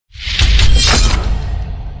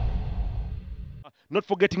not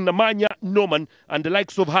forgetting Namanya, Norman, and the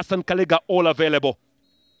likes of Hassan Kalega, all available.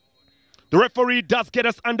 The referee does get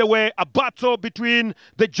us underway. A battle between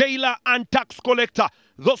the jailer and tax collector.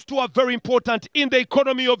 Those two are very important in the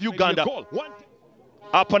economy of Uganda.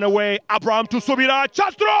 Up and away, Abraham to Subira.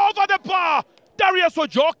 Chance throw over the bar. Darius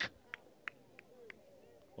Ojok.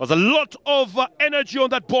 Was a lot of energy on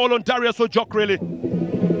that ball on Darius Ojok, really.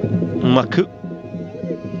 Maku.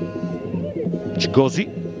 Chigozi.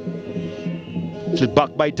 Flipped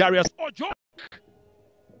back by Darius Ojok.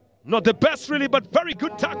 Not the best, really, but very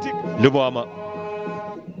good tactic. Lubuama.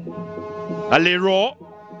 Alero.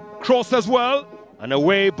 Cross as well. And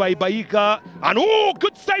away by Baika. And oh,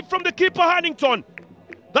 good save from the keeper, Hannington.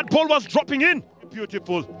 That ball was dropping in.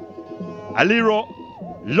 Beautiful. Alero.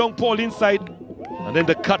 Long ball inside. And then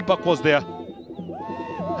the cutback was there.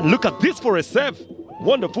 And look at this for a save.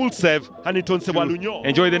 Wonderful save. Hannington Sewalunyo.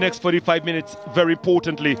 Enjoy the next 45 minutes, very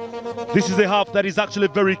importantly. This is a half that is actually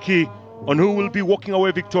very key on who will be walking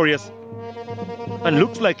away victorious. And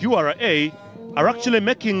looks like URA are actually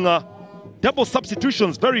making double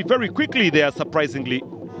substitutions very, very quickly there, surprisingly.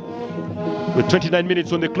 With 29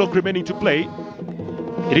 minutes on the clock remaining to play,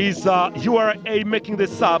 it is URA making the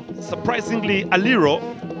sub. Surprisingly, Alero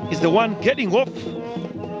is the one getting off.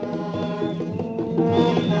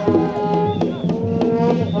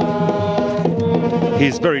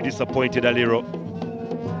 He's very disappointed, Alero.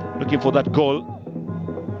 Looking for that goal.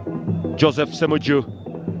 Joseph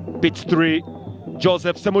Semoju beats 3.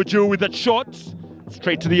 Joseph Semoju with that shot.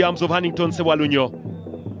 Straight to the arms of Hannington Sewalunyo.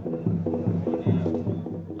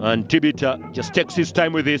 And Tibita just takes his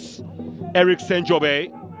time with this. Eric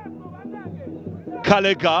Senjobe.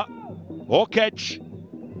 Kalega. Okech.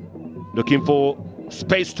 Looking for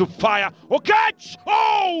space to fire. Okech!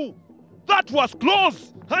 Oh! That was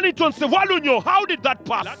close! Hannington Sewalunyo, how did that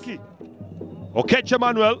pass? Lucky. Okech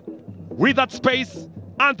Emmanuel with that space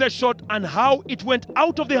and the shot, and how it went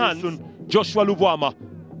out of the hands. Joshua Luvuama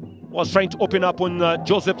was trying to open up on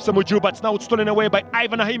Joseph Semoju, but now it's stolen away by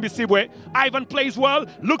Ivan Ahimbisibwe. Ivan plays well,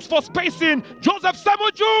 looks for space in. Joseph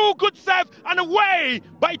Semoju, good save, and away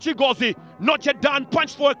by Chigozi. Not yet done,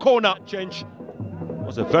 punch for a corner. Change.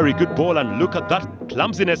 Was a very good ball, and look at that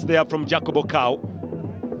clumsiness there from Jacobo Cow.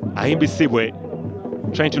 Ahimbisibwe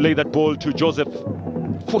trying to lay that ball to Joseph.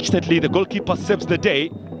 Fortunately, the goalkeeper saves the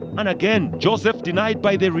day. And again, Joseph denied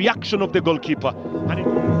by the reaction of the goalkeeper.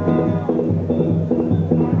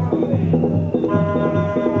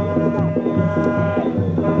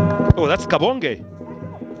 Oh, that's Kabonge.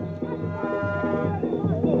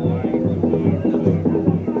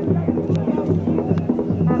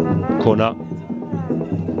 Corner.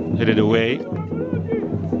 Headed away.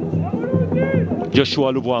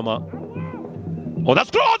 Joshua Luvuama. Oh,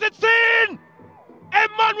 that's close, it's in!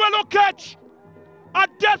 Emmanuel Okech! A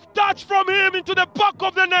death touch from him into the back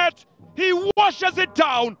of the net. He washes it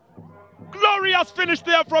down. Glorious finish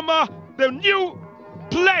there from the new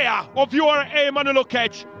player of URA, Emmanuel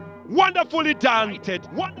Okech. Wonderfully done.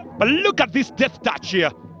 But look at this death touch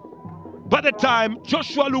here. By the time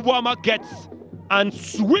Joshua Luvuama gets and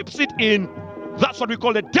sweeps it in, that's what we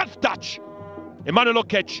call a death touch. Emmanuel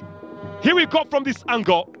Okech. Here we go from this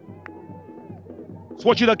angle. Let's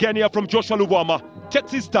watch it again here from Joshua Luvuama.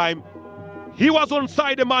 Takes his time. He was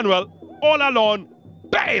onside Emmanuel, all alone.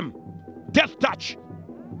 Bam! Death touch.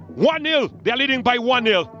 1-0. They're leading by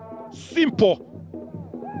 1-0. Simple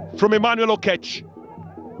from Emmanuel Okech.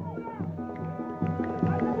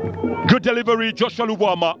 Good delivery, Joshua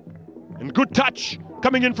Luvuama. And good touch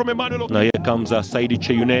coming in from Emmanuel Okech. Now here comes Saidi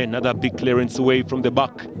Cheyune, another big clearance away from the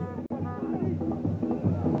back.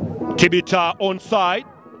 Tibita onside.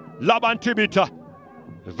 Laban Tibita.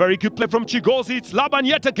 A very good play from Chigozi. It's Laban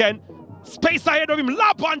yet again. Space ahead of him.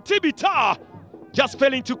 Laban Tibita. Just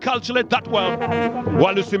failing to calculate that well.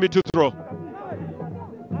 Walu Simbi to throw.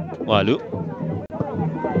 Walu.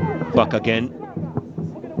 Back again.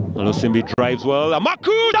 Walu Simbi drives well.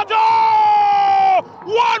 Amaku.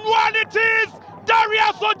 1-1 it is.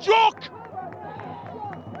 Darius Ojok.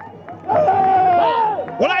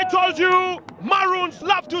 Well, I told you, Maroons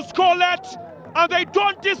love to score late, and they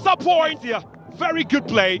don't disappoint here. Very good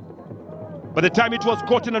play. By the time it was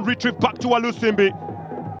caught in and retrieved back to Walusimbi,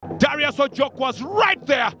 Darius Ojok was right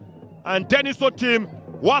there, and Dennis Otim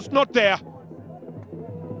was not there.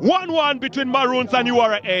 1-1 between Maroons and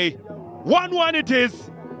URA. 1-1 it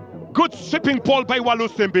is. Good sweeping ball by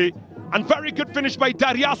Walusimbi, and very good finish by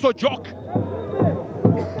Darius Ojok.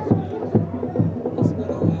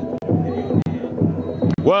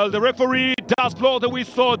 Well, the referee does blow the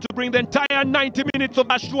whistle to bring the entire 90 minutes of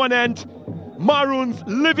match to an end. Maroons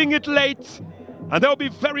leaving it late, and they'll be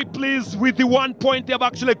very pleased with the 1 point they've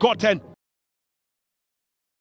actually gotten.